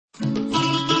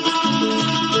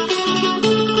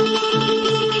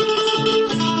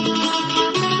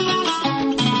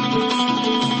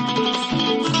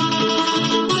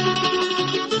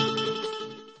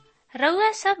रउआ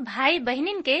सब भाई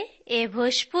बहनिन के ए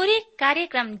भोजपुरी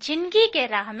कार्यक्रम जिंदगी के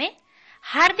राह में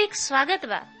हार्दिक स्वागत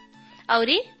बा।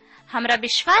 औरी हमरा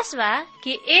विश्वास बा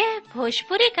कि ए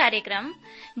भोजपुरी कार्यक्रम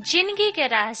जिंदगी के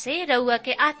राह से रउआ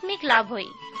के आत्मिक लाभ होई।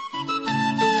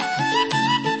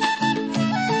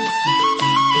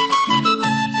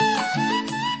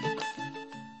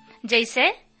 जैसे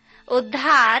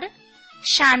उद्धार,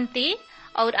 शांति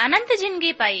और अनंत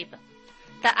जिंदगी पाइब।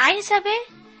 त आई सबे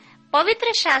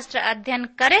पवित्र शास्त्र अध्ययन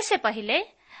करे से पहले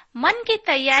मन की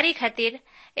तैयारी खातिर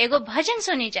एगो भजन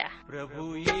सुनी जा।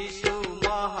 प्रभु यीशु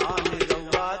महान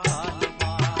रउआ दान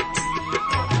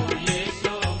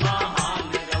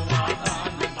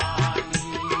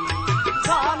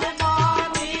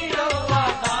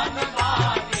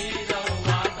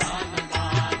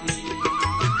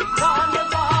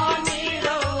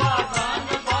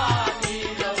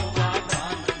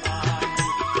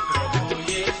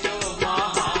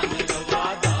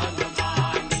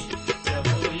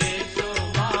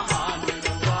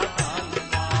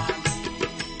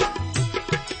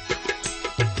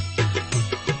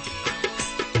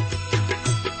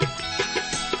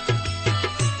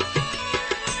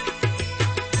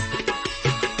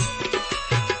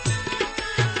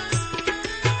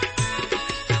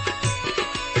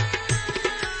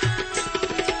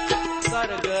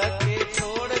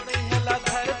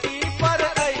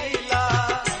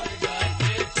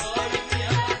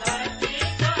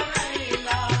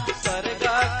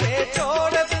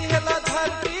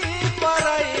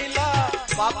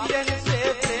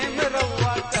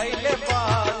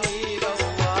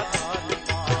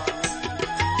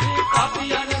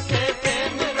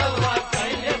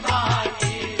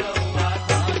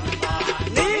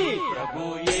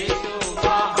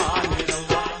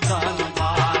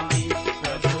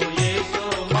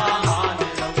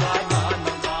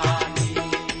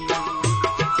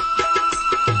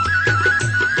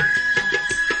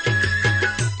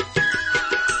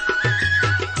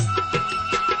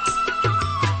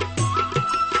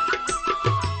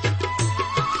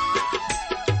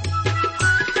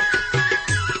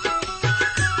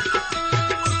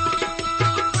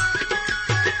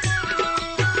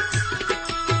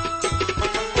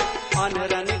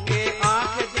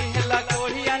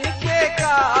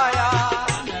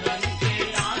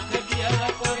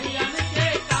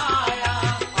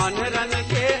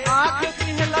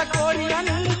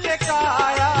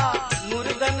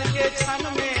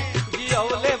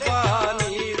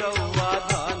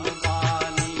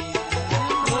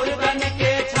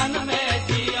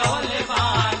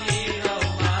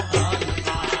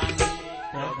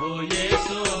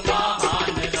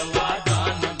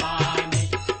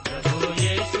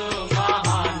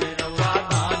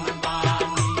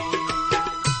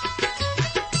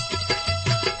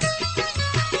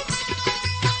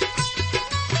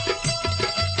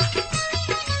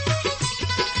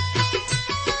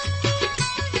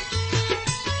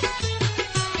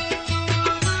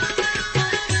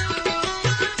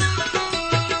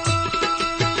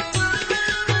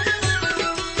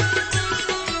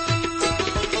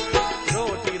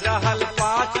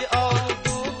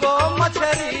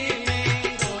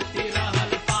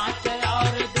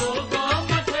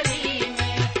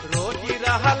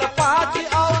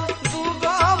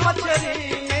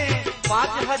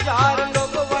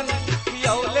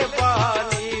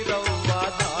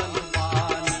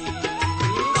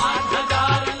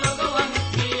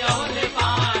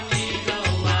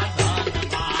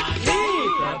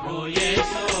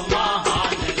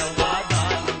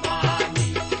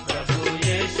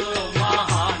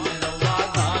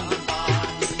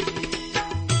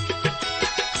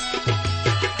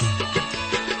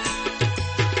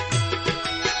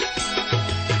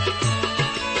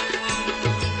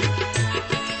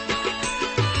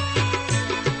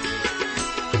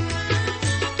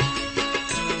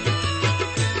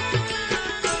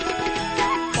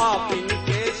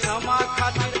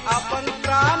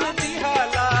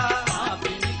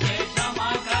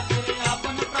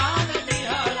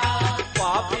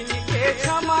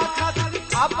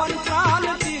अपन प्राण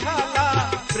दिहला,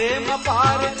 प्रेम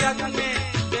पार जग में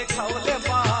देखौले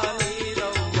बानी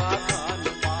रउआ दान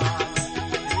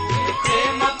बानी।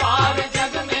 प्रेम पार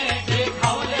जग में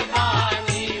देखौले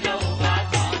बानी रउआ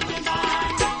दान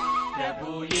बानी।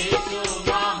 प्रभु यीशु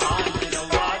महान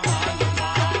रउआ दान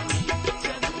बानी।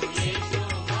 प्रभु यीशु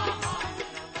महान।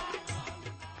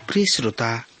 प्रिय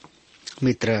श्रोता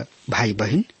मित्र भाई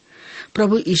बहन,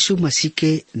 प्रभु यीशु मसीह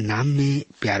के नाम में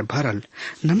प्यार भरल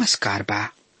नमस्कार बा।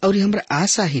 और हमरा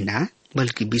आशा ही ना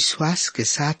बल्कि विश्वास के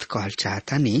साथ कहल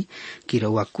चाहतानी कि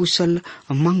रउआ कुशल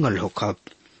मंगल होखब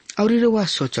और रउआ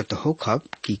सोचत होखब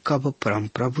कि कब परम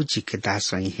प्रभु जी के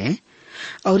दास आई हैं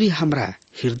और हमरा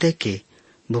हृदय के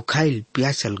भुखाइल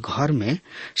प्यासल घर में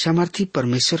समर्थी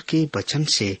परमेश्वर के वचन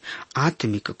से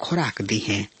आत्मिक खुराक दी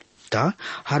है। त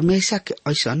हमेशा के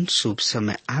ऐसन शुभ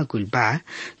समय आगुल बा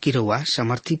कि रउआ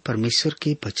समर्थी परमेश्वर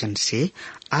के वचन से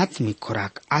आत्मिक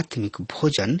खुराक, आत्मिक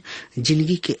भोजन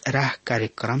जिंदगी के राह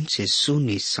कार्यक्रम से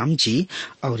सुनी समझी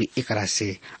और एकरा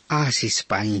से आशीष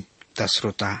पाई। त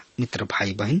श्रोता मित्र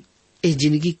भाई बहन, इस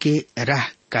जिंदगी के राह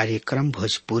कार्यक्रम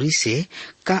भोजपुरी से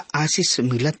का आशीष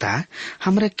मिलता,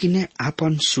 हमरा किने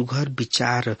आपन सुघर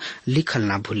विचार लिखल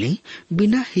ना भूली।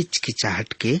 बिना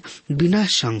हिचकिचाहट के, बिना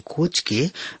संकोच के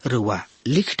रुआ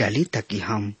लिख डाली ताकि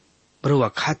हम रुआ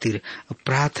खातिर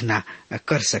प्रार्थना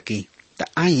कर सकी। त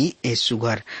आई ए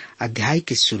सुघर अध्याय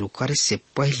के शुरू करे से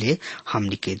पहले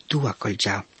हमनी के दुआ कल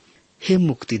जाओ। हे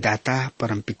मुक्तिदाता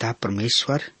परमपिता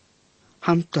परमेश्वर,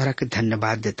 हम तोहरा के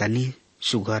धन्यवाद देतानी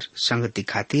सुगर संगति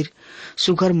खातिर,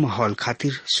 सुगर माहौल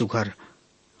खातिर, सुगर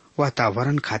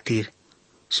वातावरण खातिर,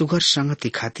 सुगर संगति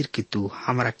खातिर कि तू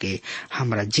हमरा के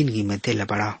हमरा जिंदगी में देला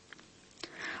बड़ा।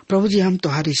 प्रभु जी, हम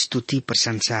तोहारी स्तुति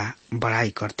प्रशंसा बड़ाई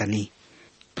करतनी।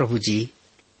 प्रभु जी,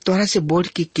 तोहरा से बढ़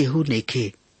के केहू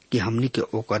नइखे कि हमनी के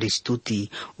ओकर स्तुति,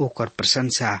 ओकर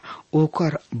प्रशंसा,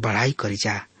 ओकर बड़ाई करी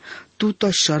जा। तू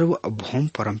तो सर्वभौम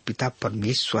परमपिता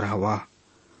परमेश्वर हवा।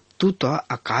 तू तो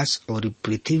आकाश और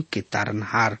पृथ्वी के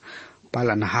तारनहार,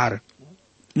 पालनहार,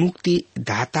 मुक्ति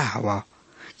दाता हवा।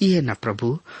 ये न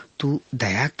प्रभु, तू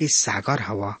दया के सागर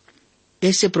हवा।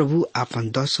 ऐसे प्रभु आपन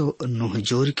 10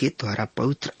 जोर के तोहरा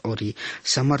पवित्र और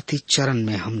समर्थी चरण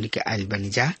में हमनी के आयल बनी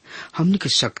जा। हमनी के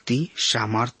शक्ति,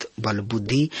 सामर्थ, बल,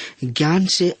 बुद्धि, ज्ञान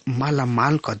से माला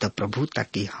माल कर द प्रभु,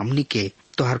 ताकि हमनी के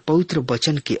तोहर पवित्र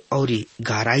वचन के और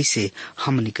गहराई से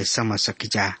हमनी के समझ सकी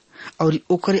जा और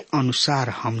ओकरे अनुसार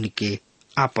हमनी के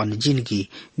आपन जिंदगी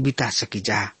बिता सकी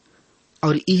जा।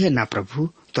 और यह ना प्रभु,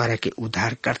 तोरा के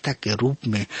उद्धारकर्ता के रूप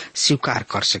में स्वीकार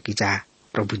कर सकी जा।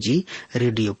 प्रभु जी,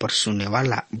 रेडियो पर सुने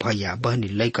वाला भैया बहनी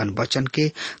लइकन वचन के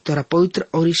तोरा पवित्र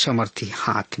और समर्थी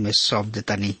हाथ में सौंप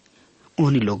देता नहीं।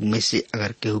 उन्हीं लोग में से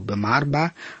अगर केहू बीमार बा,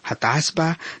 हताश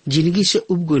बा, जिंदगी से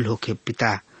उबगुल होके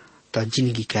पिता, तो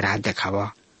जिंदगी के राह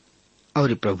देखावा।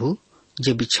 और प्रभु,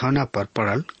 जे बिछौना पर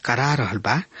पड़ल करा रहल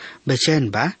बा, बेचैन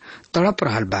बा, तड़प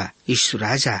रहल बा, यीशु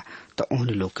राजा, तो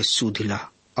उन्हीं लोग के सुधिला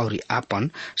और आपन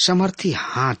समर्थी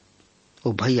हाथ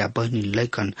ओ भैया बहनी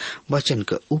लइकन वचन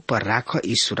के ऊपर राख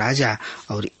यीशु राजा,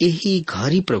 और यही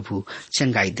घड़ी प्रभु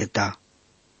चंगाई देता।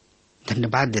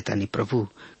 धन्यवाद देता नहीं प्रभु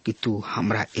कि तू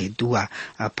हमरा ए दुआ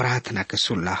प्रार्थना के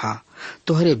सुनला।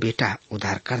 तोहरे बेटा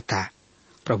उद्धारकर्ता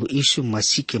प्रभु यीशु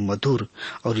मसीह के मधुर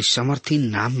और समर्थी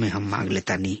नाम में हम मांग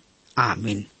लेता नहीं,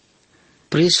 आमीन।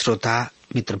 प्रिय श्रोता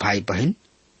मित्र भाई बहन,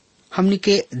 हमनी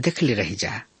के देख ले रही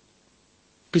जा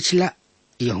पिछला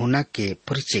यूहन्ना के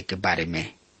परिचय के बारे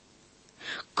में,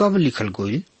 कब लिखल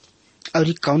गईल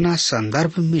और कौना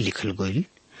संदर्भ में लिखल गईल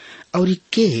और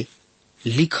के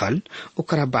लिखल,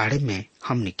 ओकरा बारे में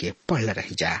हमनी के पढ़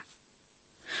रही जा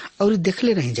और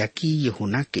देखले रही जा कि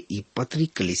यूहन्ना के ई पत्री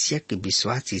कलीसिया के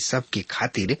विश्वासी सब के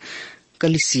खातिर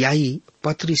कलीसियाई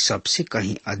पत्री सबसे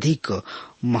कहीं अधिक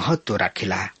महत्व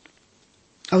रखेला।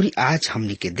 और आज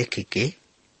हमनी के देखे के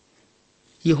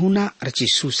यूहन्ना रचित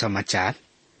सुसमाचार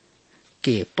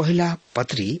के पहला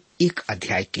पत्री 1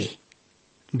 अध्याय के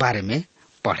बारे में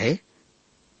पढ़े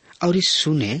और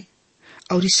सुने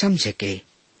और समझे के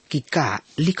कि का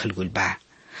लिखल गइल बा।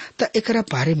 त एकरा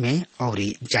बारे में और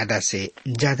ज्यादा से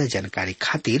ज्यादा जानकारी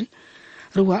खातिर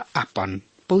रुआ अपन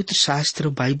पवित्र शास्त्र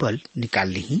बाइबल निकाल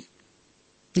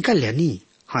लियानी।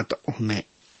 हाँ, तो उसमें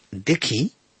देखी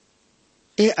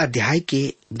ए अध्याय के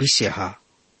विषय है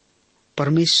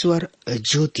परमेश्वर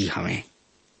ज्योति हमें,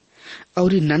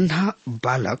 और नन्हा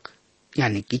बालक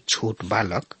यानी कि छोट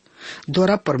बालक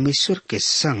द्वारा परमेश्वर के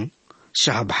संग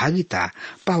सहभागिता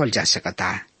पावल जा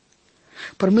सकता।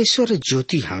 परमेश्वर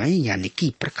ज्योति हमें यानी कि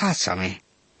प्रकाश हमें।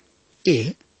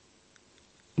 ए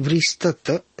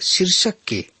वृत्त शीर्षक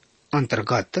के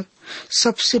अंतर्गत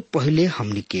सबसे पहले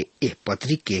हमनी के ए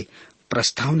पत्री के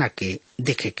प्रस्तावना के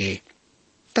देखे के,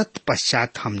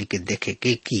 तत्पश्चात हमनी के देखे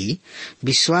के कि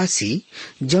विश्वासी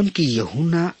जन की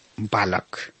यूहन्ना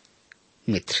बालक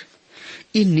मित्र,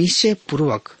 इ निश्चय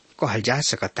पूर्वक कहल जा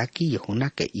सकता कि यूहन्ना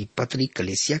के ई पत्री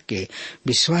कलीसिया के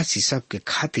विश्वासी सब के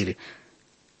खातिर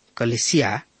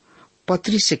कलीसिया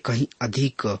पत्री से कहीं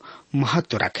अधिक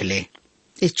महत्व रखेले।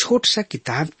 ये छोट सा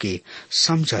किताब के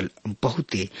समझल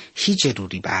बहुत ही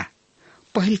जरूरी बा।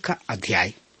 पहल का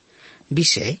अध्याय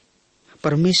विषय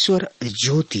परमेश्वर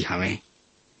ज्योति हमें।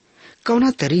 कौना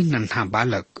तरी नन्हा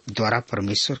बालक द्वारा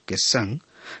परमेश्वर के संग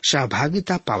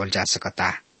सहभागिता पावल जा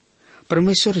सकता।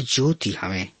 परमेश्वर ज्योति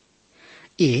हमें।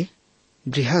 ये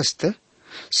बृहस्थ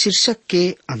शीर्षक के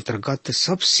अंतर्गत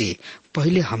सबसे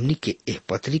पहले हमनी के एह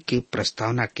पत्री के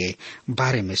प्रस्तावना के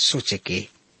बारे में सोचे के,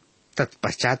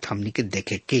 तत्पश्चात हमनी के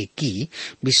देखे के कि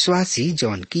विश्वासी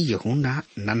जौन की यूहन्ना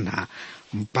नन्हा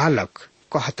बालक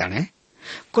कहताने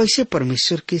कैसे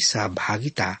परमेश्वर के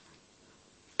सहभागिता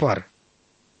पर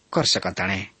कर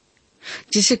सकताने,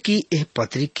 जिसे कि यह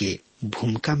पत्री के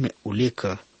भूमिका में उल्लेख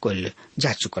कल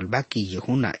जा चुकल बा कि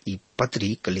यूहन्ना ई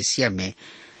पत्री कलीसिया में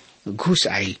घुस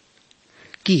आयल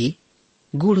कि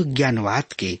गुड़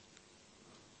ज्ञानवाद के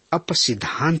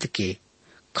अपसिद्धांत के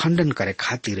खंडन करे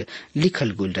खातिर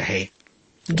लिखल गुल रहे।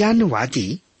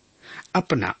 ज्ञानवादी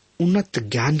अपना उन्नत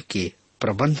ज्ञान के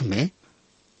प्रबंध में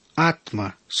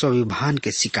आत्म स्वाभिमान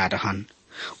के शिकार रहन।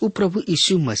 उ प्रभु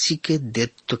यीशु मसीह के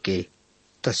देत्व के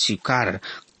स्वीकार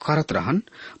करत रहन,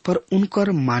 पर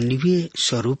उनकर मानवीय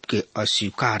स्वरूप के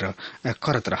अस्वीकार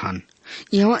करत रहन।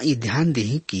 यहाँ ई ध्यान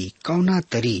देही कि कौना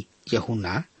तरी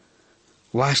यूहन्ना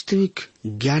वास्तविक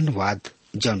ज्ञानवाद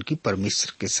जौन की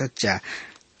परमेश्वर के सच्चा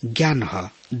ज्ञान ह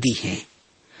दी है।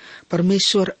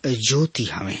 परमेश्वर ज्योति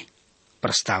हमें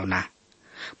प्रस्तावना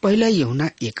पहला यूहन्ना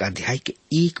 1 अध्याय के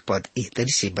 1 पद इस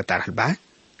तरी से बता रहल बा,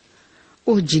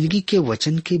 ओ जिंदगी के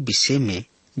वचन के विषय में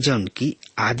जौन की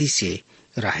आदि से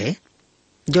रहे,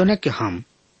 जौना के हम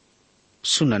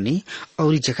सुननी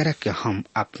और जकरा के हम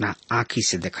अपना आँखी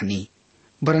से देखनी,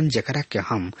 वरन जकरा के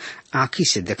हम आँखी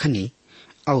से देखनी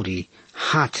और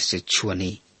हाथ से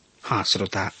छुअनी। हाँ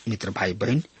श्रोता मित्र भाई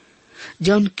बहन,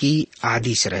 जौन की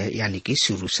आदि से रहे यानी कि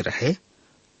शुरू से रहे।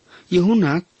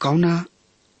 यूहन्ना कौना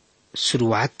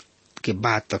शुरुआत के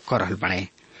बात कर रहल बने।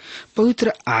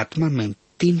 पवित्र आत्मा में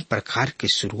 3 प्रकार के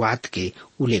शुरुआत के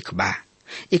उल्लेख बा।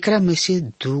 एकरा में से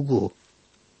 2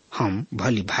 हम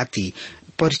भली भांति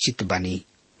परिचित बानी।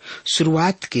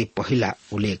 शुरुआत के पहला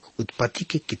उल्लेख उत्पत्ति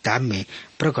के किताब में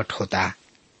प्रकट होता।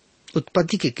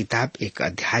 उत्पत्ति के किताब 1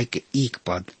 अध्याय के 1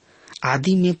 पद,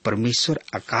 आदि में परमेश्वर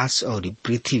आकाश और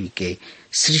पृथ्वी के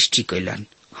सृष्टि कैलन।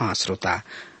 हाँ श्रोता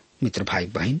मित्र भाई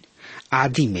बहन,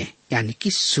 आदि में यानी कि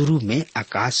शुरू में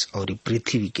आकाश और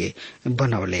पृथ्वी के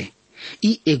बनवले।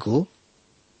 ई एगो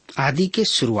आदि के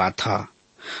शुरुआत है।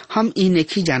 हम ई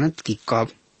नहीं जानत कि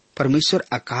कब परमेश्वर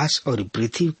आकाश और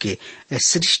पृथ्वी के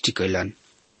सृष्टि कैलन।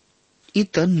 ई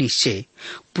त निश्चय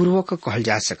पूर्वक कहल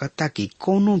जा सकता कि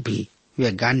कोनो भी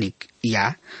वैज्ञानिक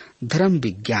या धर्म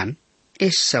विज्ञान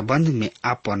इस संबंध में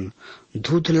अपन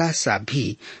धुंधला सा भी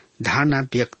धारणा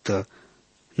व्यक्त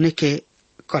नहीं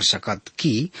कर सकत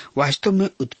कि वास्तव में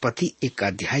उत्पत्ति 1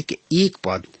 अध्याय के 1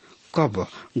 पद कब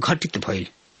घटित भइल।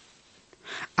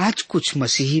 आज कुछ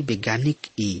मसीही वैज्ञानिक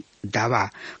ई दावा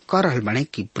कर रहल बाने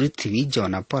कि पृथ्वी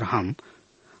जौना पर हम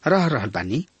रह रहल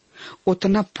बानी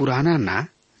उतना पुराना ना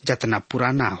जतना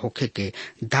पुराना होखे के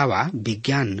दावा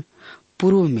विज्ञान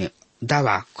पूर्व में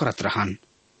दावा करत रहन।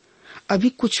 अभी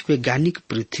कुछ वैज्ञानिक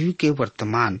पृथ्वी के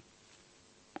वर्तमान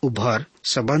उभर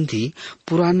संबंधी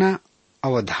पुराना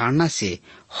अवधारणा से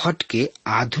हट के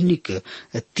आधुनिक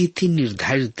तिथि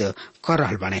निर्धारित कर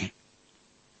रहल बाने।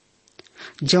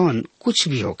 जौन कुछ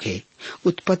भी होखे,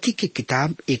 उत्पत्ति के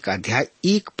किताब 1 अध्याय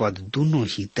 1 पद दोनों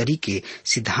ही तरीके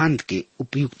सिद्धांत के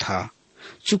उपयुक्त था,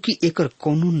 चूंकि एकर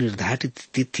कोनो निर्धारित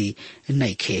तिथि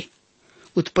नहीं खे।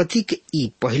 उत्पत्ति के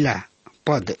ई पहला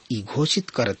पद ई घोषित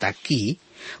करता कि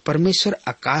परमेश्वर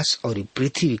आकाश और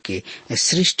पृथ्वी के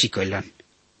सृष्टि कैलन।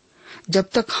 जब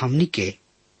तक हमनी के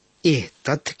एह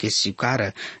तथ्य के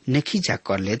स्वीकार नहीं जा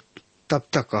कर ले, तब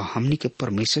तक हमनी के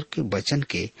परमेश्वर के वचन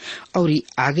के और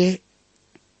आगे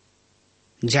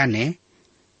जाने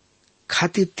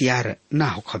खातिर तैयार ना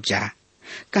हो खबजा।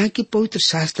 कहे कि पवित्र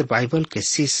शास्त्र बाइबल के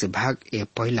शेष भाग ए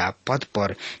पहला पद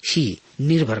पर ही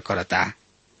निर्भर करता।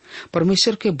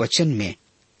 परमेश्वर के वचन में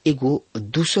एगो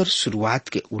दूसर शुरुआत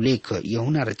के उल्लेख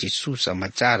यूहन्ना रचित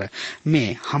सुसमाचार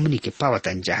में हमनी के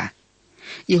पावतन जा।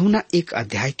 यूहन्ना 1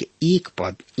 अध्याय के 1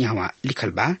 पद यहाँ लिखल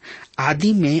बा,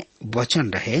 आदि में वचन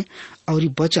रहे और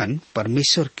वचन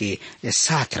परमेश्वर के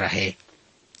साथ रहे।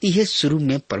 यह शुरू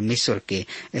में परमेश्वर के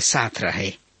साथ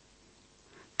रहे।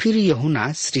 फिर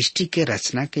यूहन्ना सृष्टि के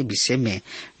रचना के विषय में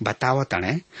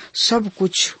बतावतने सब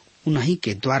कुछ उन्हीं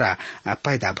के द्वारा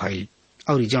पैदा भइल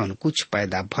और जौन कुछ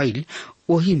पैदा भइल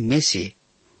वही में से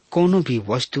कोनो भी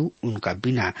वस्तु उनका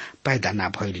बिना पैदा ना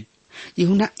भइल।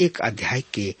 यूहन्ना 1 अध्याय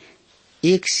के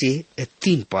 1 से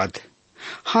 3 पद।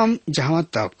 हम जहां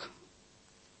तक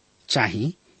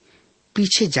चाही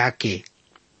पीछे जाके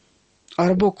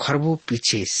अरबों खरबों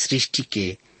पीछे सृष्टि के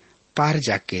पार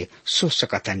जाके सोच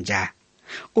सकतन जा।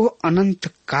 ओ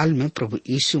अनंत काल में प्रभु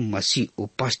यीशु मसीह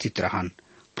उपस्थित रहन।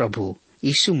 प्रभु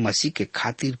यीशु मसीह के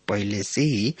खातिर पहले से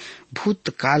ही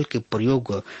भूतकाल के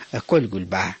प्रयोग कइल गुल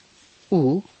बा।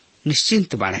 ऊ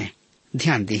निश्चिंत बाणे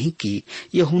ध्यान देही कि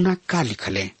यूहन्ना का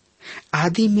लिखले,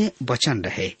 आदि में वचन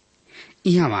रहे।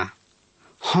 यहाँ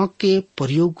हाँ के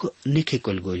प्रयोग नहीं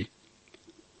कल गई।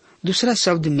 दूसरा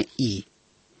शब्द में ई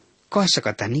कह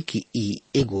सकतानी कि ई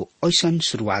एगो ऐसन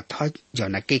शुरुआत है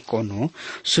जौना के कोनो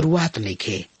शुरुआत नहीं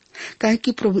खे, काहे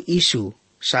कि प्रभु यीशु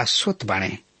शाश्वत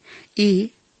बाणे। ई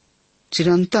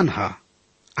चिरंतन है,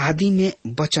 आदि में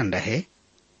वचन रहे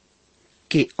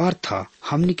के अर्थ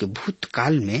हमनी के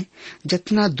भूतकाल में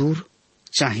जितना दूर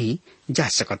चाही जा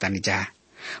सकतानी जा।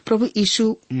 प्रभु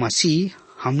यीशु मसीह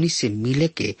हमनी से मिले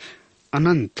के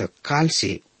अनंत काल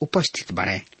से उपस्थित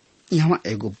बाणे। यहाँ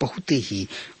एगो बहुत ही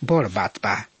बड़ बात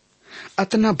बा,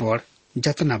 अतना बड़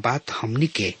जतना बात हमनी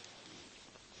के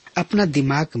अपना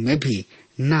दिमाग में भी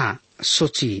ना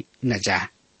सोची न जा।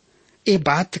 ए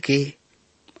बात के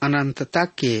अनंतता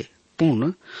के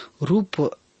पूर्ण रूप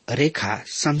रेखा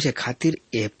समझे खातिर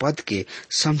ए पद के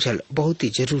समझल बहुत ही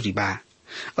जरूरी बा।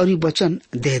 और ये वचन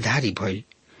देहधारी भइल।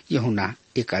 यूहन्ना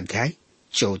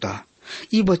 1:14।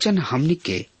 ये वचन हमनी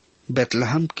के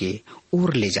बेतलहम के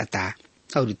ओर ले जाता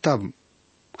और तब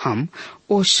हम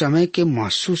उस समय के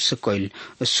महसूस कइल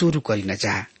शुरू करी न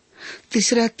जा।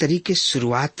 तीसरा तरीके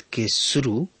शुरुआत के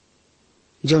शुरू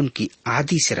जौन की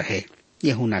आदि से रहे।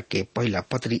 यूहन्ना के पहला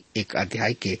पत्री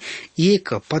 1 के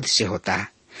 1 पद से होता।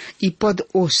 ये पद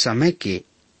ओ समय के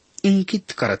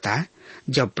इंगित करता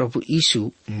जब प्रभु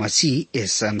यीशु मसीह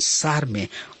इस संसार में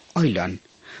अइलन।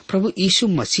 प्रभु यीशु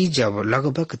मसीह जब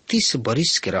लगभग 30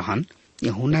 वर्ष के रहन,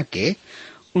 यूहन्ना के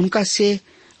उनका से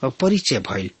परिचय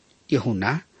भइल।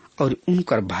 यूहन्ना और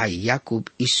उनकर भाई याकूब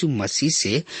यीशु मसीह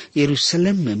से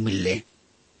यरूशलेम में मिलले।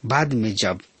 बाद में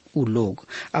जब उ लोग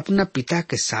अपना पिता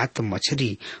के साथ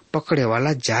मछली पकड़े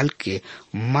वाला जाल के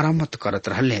मरम्मत करत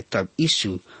रहले, तब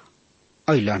यीशु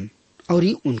अइलन और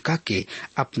उनका के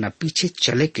अपना पीछे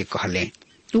चले के कहले।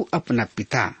 उ अपना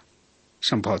पिता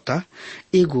संभवतः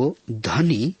एगो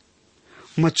धनी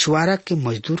मछुआरा के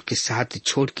मजदूर के साथ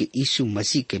छोड़ के यीशु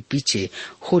मसीह के पीछे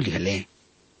हो लिहले।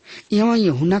 यहाँ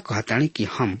यूहन्ना कहतानी कि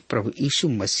हम प्रभु यीशु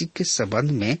मसीह के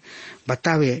संबंध में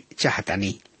बतावे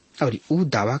चाहतानी और उ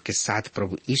दावा के साथ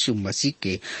प्रभु यीशु मसीह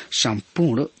के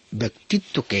संपूर्ण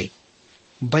व्यक्तित्व के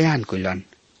बयान कइलन।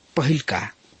 पहिल का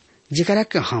जेकरा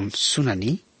के हम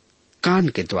सुननी कान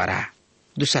के द्वारा,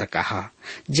 दूसर का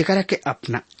जेकरा के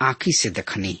अपना आँखी से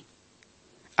देखनी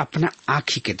अपना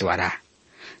आँखी के द्वारा,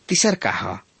 तीसर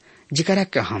का जेकरा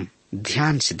के हम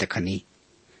ध्यान से देखनी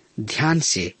ध्यान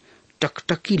से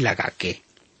टकटकी लगा के,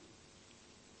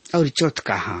 और चौथ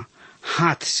का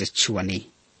हाथ से छुअनी।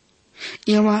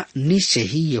 यहाँ निश्चय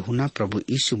ही यूहन्ना प्रभु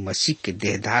यीशु मसीह के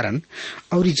देह धारण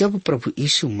और जब प्रभु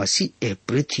यीशु मसीह ए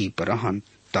पृथ्वी पर रहन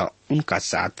तो उनका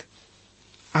साथ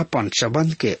अपन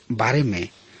संबंध के बारे में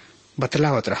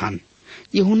बतलावत रहन।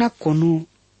 यूहन्ना कोनो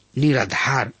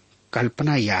निराधार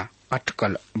कल्पना या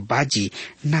अटकल बाजी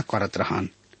न करत रहन।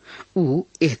 उ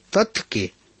एह तथ्य के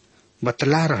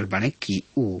बतला रहल बने कि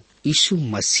उ यीशु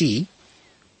मसीह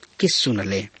के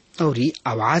सुनले और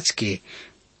आवाज के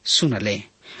सुनले,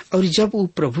 और जब उ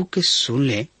प्रभु के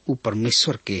सुनले उ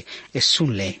परमेश्वर के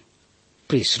सुनले।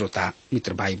 प्रिय श्रोता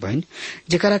मित्र भाई बहन,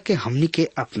 जेकरा के हमनी के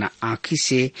अपना आँखी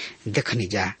से देखनी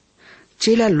जा।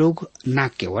 चेला लोग न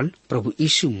केवल प्रभु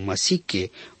यीशु मसीह के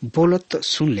बोलत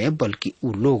सुनले बल्कि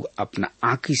उ लोग अपना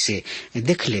आँखी से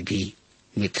देखले भी।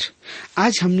 मित्र,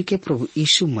 आज हमनी के प्रभु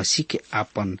यीशु मसीह के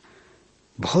अपन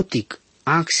भौतिक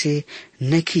आँख से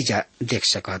नहीं जा देख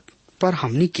सकत, पर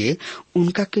हमनी के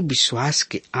उनका के विश्वास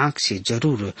के आँख से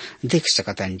जरूर देख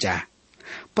सकतन जा।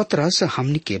 पतरस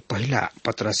हमनी के पहला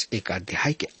पतरस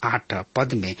 1 के 8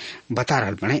 पद में बता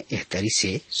रहल बने एह तरी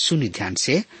से, सुनी ध्यान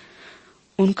से,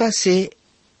 उनका से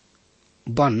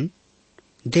बन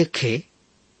देखे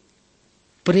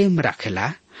प्रेम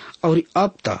रखेला और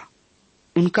अब तो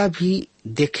उनका भी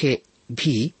देखे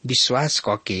भी विश्वास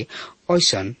करके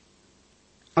ऐसन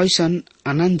ऐसन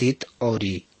आनंदित और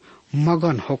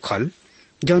मगन होखल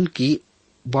जौन की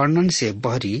वर्णन से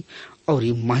बहरी और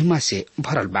महिमा से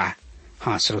भरल बा।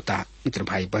 हाँ श्रोता मित्र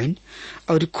भाई बहन,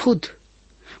 और खुद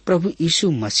प्रभु यीशु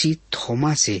मसीह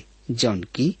थोमा से जौन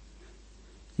की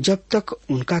जब तक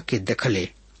उनका के देखले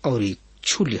और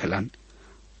छू लिहलन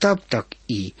तब तक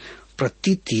ई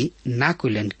प्रतीति ना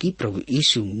कइलन कि प्रभु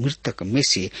यीशु मृतक में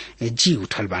से जी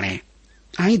उठल बाणे।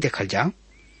 आई देखल जाओ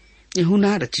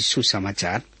यूहन्ना रचित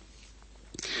सुसमाचार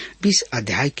 20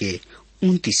 अध्याय के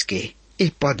 29 के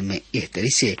एक पद में एह तरी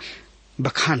से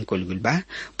बखान कइल गइल बा।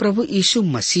 प्रभु यीशु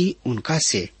मसीह उनका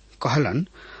से कहलन,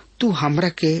 तू हमरा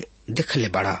के देखले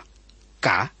बड़ा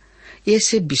का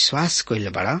ऐसे विश्वास कइले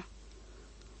बड़ा?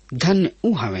 धन्य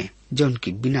ऊ हमें जौन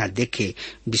की बिना देखे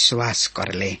विश्वास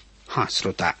करले। हाँ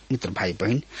श्रोता मित्र भाई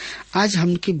बहन, आज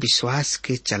हमके विश्वास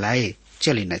के चलाए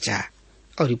चली न जा।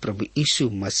 और प्रभु यीशु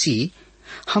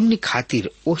मसीह हमनी खातिर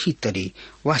ओही तरी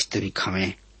वास्तविक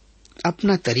हमें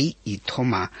अपना तरी ई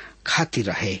थोमा खातिर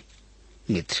रहे।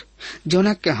 मित्र,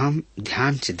 जोना के हम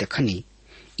ध्यान से देखनी,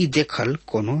 ई देखल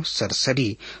कोनो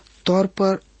सरसरी तौर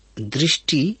पर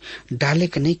दृष्टि डाले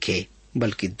के नहीं के,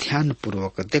 बल्कि ध्यान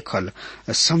पूर्वक देखल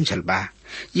समझल बा।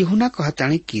 यूहन्ना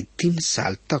कहताने कि 3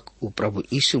 साल तक उ प्रभु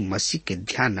यीशु मसीह के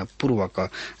ध्यान पूर्वक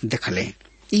देखले।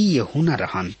 ई यूहन्ना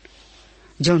रहन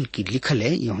जौन की लिखले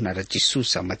यूहन्ना रचित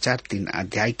सुसमाचार 3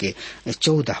 अध्याय के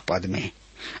 14 पद में।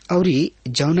 और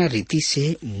जौना रीति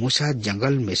से मूसा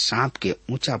जंगल में सांप के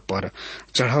ऊंचा पर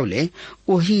चढ़ौले,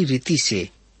 वही रीति से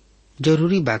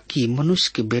जरूरी बा कि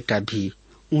मनुष्य के बेटा भी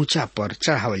ऊंचा पर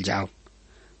चढ़ावल जाओ।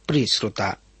 प्रिय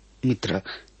श्रोता मित्र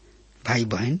भाई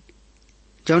बहन,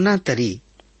 जौना तरी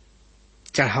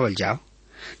चढ़ावल जाओ।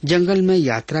 जंगल में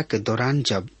यात्रा के दौरान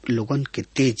जब लोगन के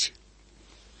तेज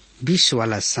विष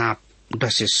वाला सांप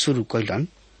डसे शुरू कैलन,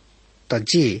 त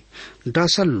जे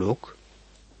डसल लोग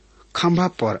खंभा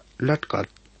पर लटकर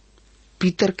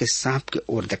पीतर के सांप के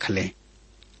ओर देखले,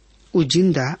 उ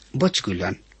जिंदा बच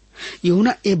गइलन।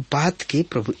 यूहन्ना ए बात के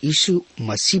प्रभु यीशु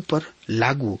मसीह पर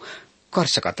लागू कर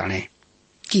सकताने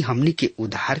कि हमनी के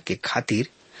उद्धार के खातिर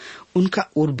उनका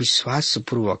ओर विश्वास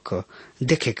पूर्वक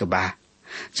देखे के बा।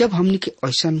 जब हमनी के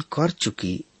ऐसा कर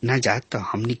चुकी न जा, तो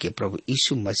हमनी के प्रभु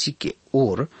यीशु मसीह के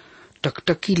ओर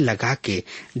टकटकी लगा के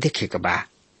देखे के बा।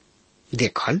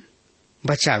 देखल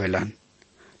बचावेलन,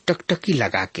 टकटकी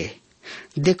लगा के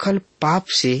देखल पाप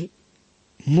से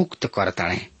मुक्त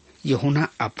करताणे। यूहन्ना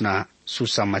अपना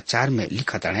सुसमाचार में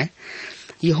लिखताणे,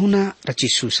 यूहन्ना रचित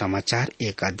सुसमाचार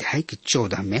 1 अध्याय के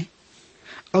 14 में,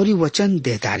 और वचन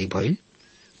देहधारी भइल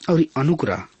और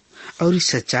अनुग्रह और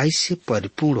सच्चाई से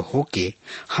परिपूर्ण होके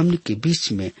हमनी के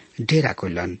बीच में डेरा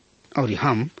कइलन। और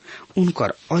हम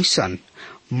उनकर ऐसन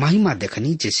महिमा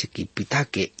देखनी जैसे कि पिता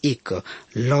के एक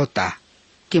लौता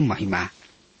के महिमा।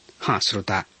 हाँ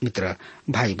श्रोता मित्र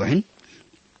भाई बहन,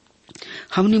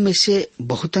 हमनी में से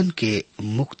बहुतन के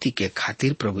मुक्ति के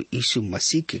खातिर प्रभु यीशु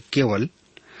मसीह के केवल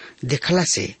देखला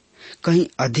से कहीं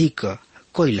अधिक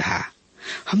कोइलहा।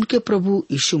 हमके प्रभु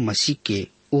यीशु मसीह के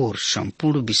और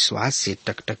संपूर्ण विश्वास से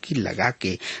टकटकी लगा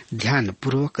के ध्यान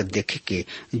पूर्वक देखे के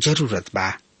जरूरत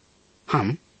बा।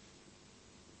 हम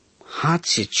हाथ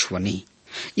से छुअनी।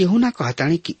 यूहन्ना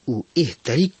कहतानी कि उ एह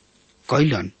तरी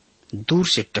कैलन, दूर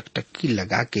से टकटकी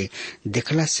लगा के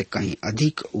देखला से कहीं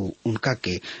अधिक उ उनका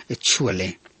के छुअले।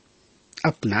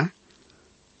 अपना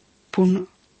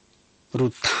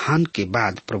पुनरुत्थान के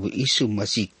बाद प्रभु यीशु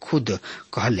मसीह खुद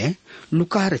कहले,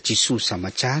 लूका रचित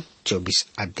सुसमाचार 24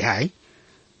 अध्याय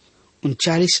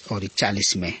 39 और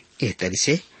 40 में, एह तरी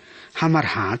से हमार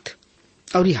हाथ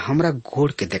और हमरा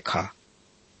गोड़ के देखा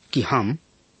कि हम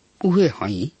उहे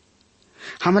हई,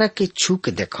 हमरा के छू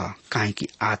के देखा, काहे कि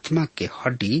आत्मा के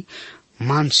हड्डी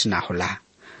मांस ना होला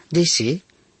जैसे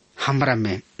हमरा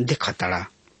में देखा तड़ा।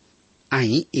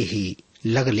 आई यही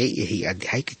लगले यही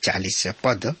अध्याय के 40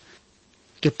 पद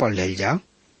के पढ़ ले जाओ।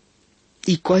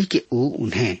 ई कह के ऊ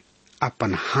उन्हें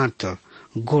अपन हाथ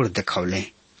गोड़ दिखौले।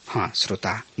 हाँ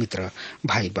श्रोता मित्र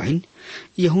भाई बहन,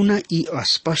 यूहन्ना ई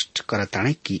स्पष्ट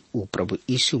करताने कि ऊ प्रभु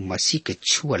यीशु मसीह के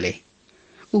छुअले,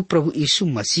 ऊ प्रभु यीशु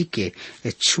मसीह के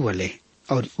छुअले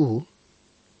और ऊ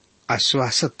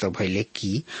आश्वासत भइले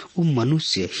कि ऊ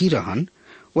मनुष्य ही रहन,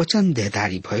 वचन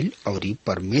देहधारी भइल और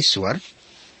परमेश्वर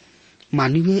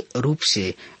मानवीय रूप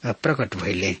से प्रकट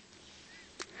भइले।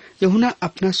 यूहन्ना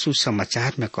अपना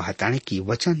सुसमाचार में कहताने कि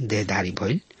वचन देहधारी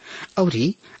भइल और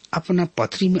अपना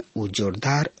पत्री में ऊ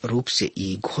जोरदार रूप से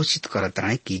ये घोषित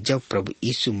करताने कि जब प्रभु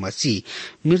यीशु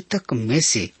मसीह मृतक में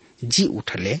से जी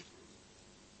उठले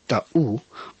त ऊ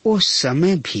ओ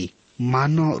समय भी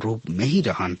मानव रूप में ही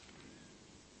रहन।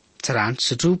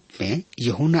 सारांश रूप में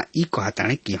यूहन्ना ई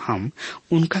कहताने कि हम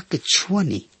उनका के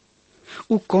छुअनी।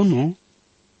 ऊ कोनो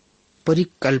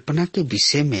परिकल्पना के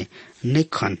विषय में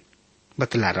नइखन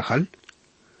बतला रहल,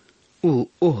 ऊ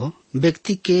ओह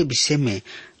व्यक्ति के विषय में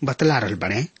बतला रहल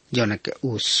बने जौन के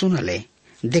ऊ सुनले,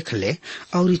 देखले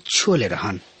और छुअले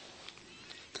रहन।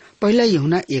 पहला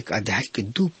यूहन्ना 1 अध्याय के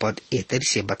 2 पद ए तरी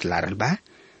से बतला रहल बा,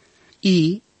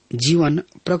 ई जीवन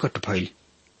प्रकट भइल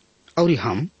और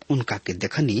हम उनका के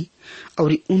देखनी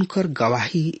और उनकर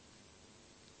गवाही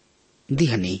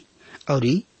दिहनी और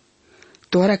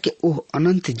तोरा के ओह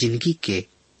अनंत जिंदगी के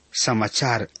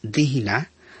समाचार दिहिना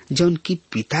जौन की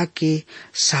पिता के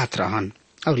साथ रहन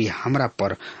और ये हमरा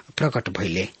पर प्रकट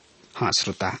भइले। हाँ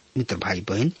श्रोता मित्र भाई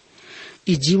बहन,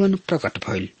 ई जीवन प्रकट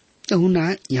भइल।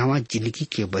 यूहन्ना यहाँ जिंदगी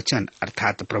के वचन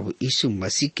अर्थात प्रभु यीशु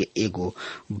मसीह के एगो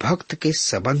भक्त के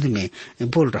संबंध में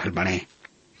बोल रहल बने।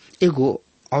 एगो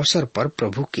अवसर पर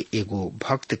प्रभु के एगो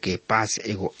भक्त के पास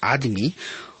एगो आदमी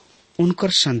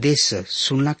उनकर संदेश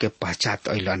सुनला के पश्चात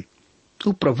अइलन।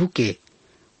 उ प्रभु के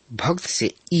भक्त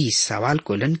से ई सवाल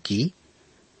कइलन कि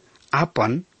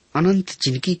आपन अनंत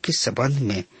जिंदगी के संबंध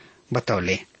में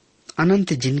बतौले।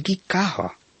 अनंत जिंदगी का ह?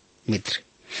 मित्र,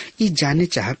 ई जाने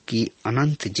चाहब कि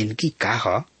अनंत जिंदगी का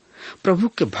ह। प्रभु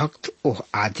के भक्त ओह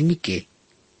आदमी के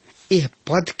एह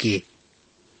पद के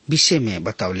विषय में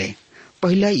बतौले।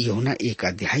 पहला यूहन्ना 1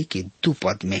 अध्याय के 2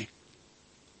 पद में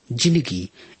जिंदगी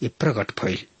ये प्रकट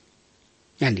भइल,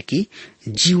 यानी कि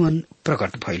जीवन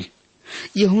प्रकट भइल।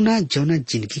 यूहन्ना जौना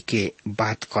जिंदगी के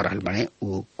बात कर रहल बने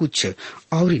वो कुछ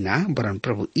और ना वरन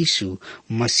प्रभु यीशु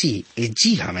मसीह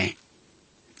जी हमें।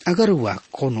 अगर वह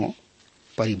कोनो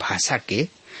परिभाषा के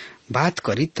बात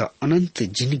करी तो अनंत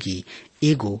जिंदगी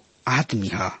एगो आदमी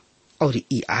है और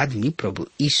ई आदमी प्रभु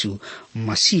यीशु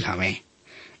मसीह हमें।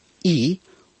 ई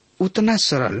उतना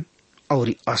सरल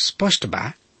और स्पष्ट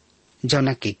बा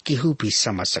जौना के केहू भी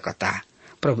समझ सकता।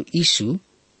 प्रभु यीशु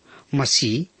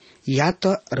मसीह या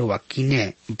तो रउआ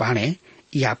किने बाणे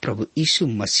या प्रभु यीशु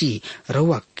मसीह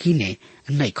रउआ किने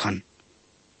नइखन।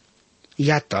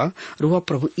 या तो रउआ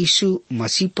प्रभु यीशु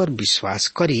मसीह पर विश्वास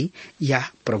करी या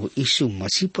प्रभु यीशु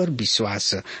मसीह पर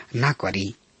विश्वास ना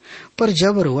करी। पर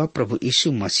जब रउआ प्रभु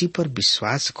यीशु मसीह पर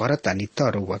विश्वास करतानी तो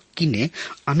रउआ किने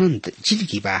अनंत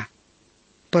जिंदगी बा।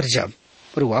 पर जब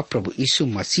रउआ प्रभु यीशु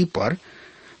मसीह पर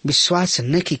विश्वास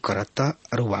नहीं करत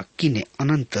रउआ किने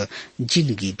अनंत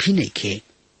जिंदगी भी नहीं खे।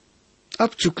 अब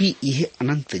चूंकि यह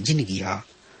अनंत जिंदगी है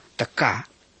त का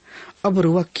अब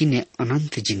रउआ किने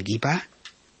अनंत जिंदगी बा?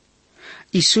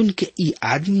 ई सुन के ई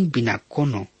आदमी बिना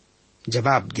कोनो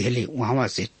जवाब देले वहां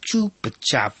से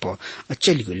चुपचाप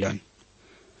चली गलन।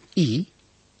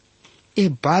 ए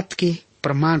बात के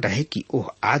प्रमाण रहे कि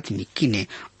ओह आदमी किने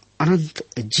अनंत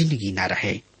जिंदगी ना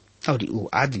रहे और वो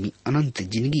आदमी अनंत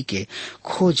जिंदगी के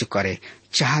खोज करे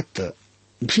चाहत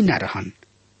भी ना रहन।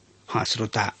 हाँ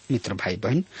श्रोता मित्र भाई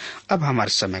बहन, अब हमार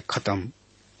समय खत्म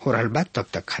हो रहा बा। तब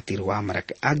तक खातिर हुआ हमारा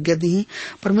के आज्ञा दी।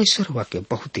 परमेश्वर हुआ के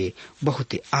बहुते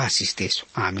बहुते आशीष देश।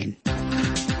 आमीन।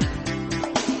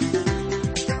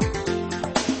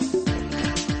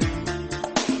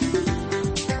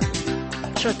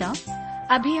 श्रोताओ,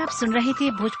 अभी आप सुन रहे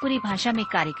थे भोजपुरी भाषा में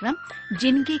कार्यक्रम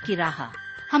जिंदगी की राह।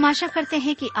 हम आशा करते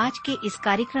हैं कि आज के इस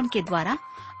कार्यक्रम के द्वारा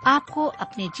आपको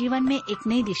अपने जीवन में एक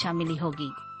नई दिशा मिली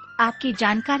होगी। आपकी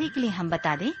जानकारी के लिए हम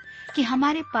बता दें कि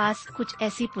हमारे पास कुछ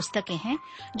ऐसी पुस्तकें हैं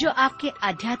जो आपके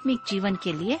आध्यात्मिक जीवन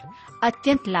के लिए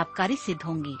अत्यंत लाभकारी सिद्ध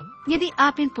होंगी। यदि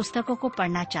आप इन पुस्तकों को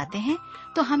पढ़ना चाहते हैं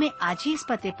तो हमें आज ही इस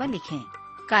पते पर लिखें।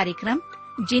 कार्यक्रम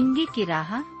जिंदगी की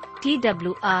राह,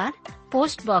 TWR,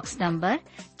 पोस्ट बॉक्स नंबर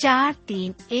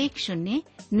 4310,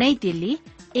 नई दिल्ली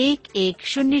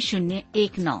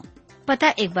 110019। पता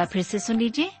एक बार फिर से सुन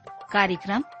लीजिए।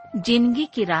 कार्यक्रम जिंदगी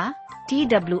की राह,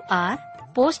 TWR,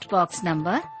 post box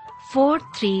number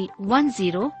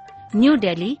 4310, new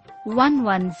Delhi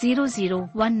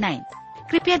 110019।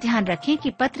 कृपया ध्यान रखें कि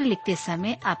पत्र लिखते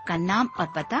समय आपका नाम और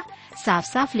पता साफ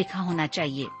साफ लिखा होना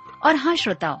चाहिए। और हाँ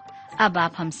श्रोताओ, अब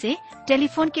आप हमसे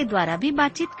टेलीफोन के द्वारा भी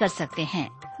बातचीत कर सकते हैं,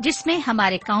 जिसमें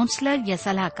हमारे काउंसलर या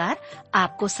सलाहकार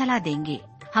आपको सलाह देंगे।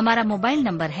 हमारा मोबाइल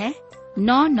नंबर है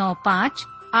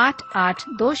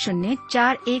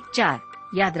 9958820414।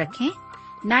 याद रखें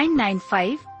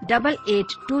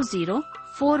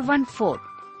 9958820414।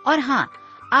 और हाँ,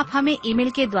 आप हमें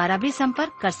ईमेल के द्वारा भी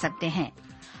संपर्क कर सकते हैं।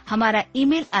 हमारा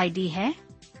ईमेल आईडी है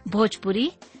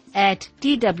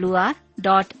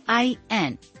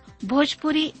bhojpuri@twr.in,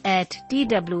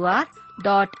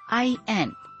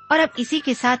 bhojpuri@twr.in। और अब इसी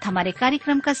के साथ हमारे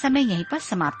कार्यक्रम का समय यहीं पर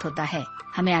समाप्त होता है।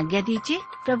 हमें आज्ञा दीजिए।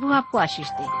 प्रभु आपको आशीष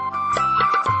दे।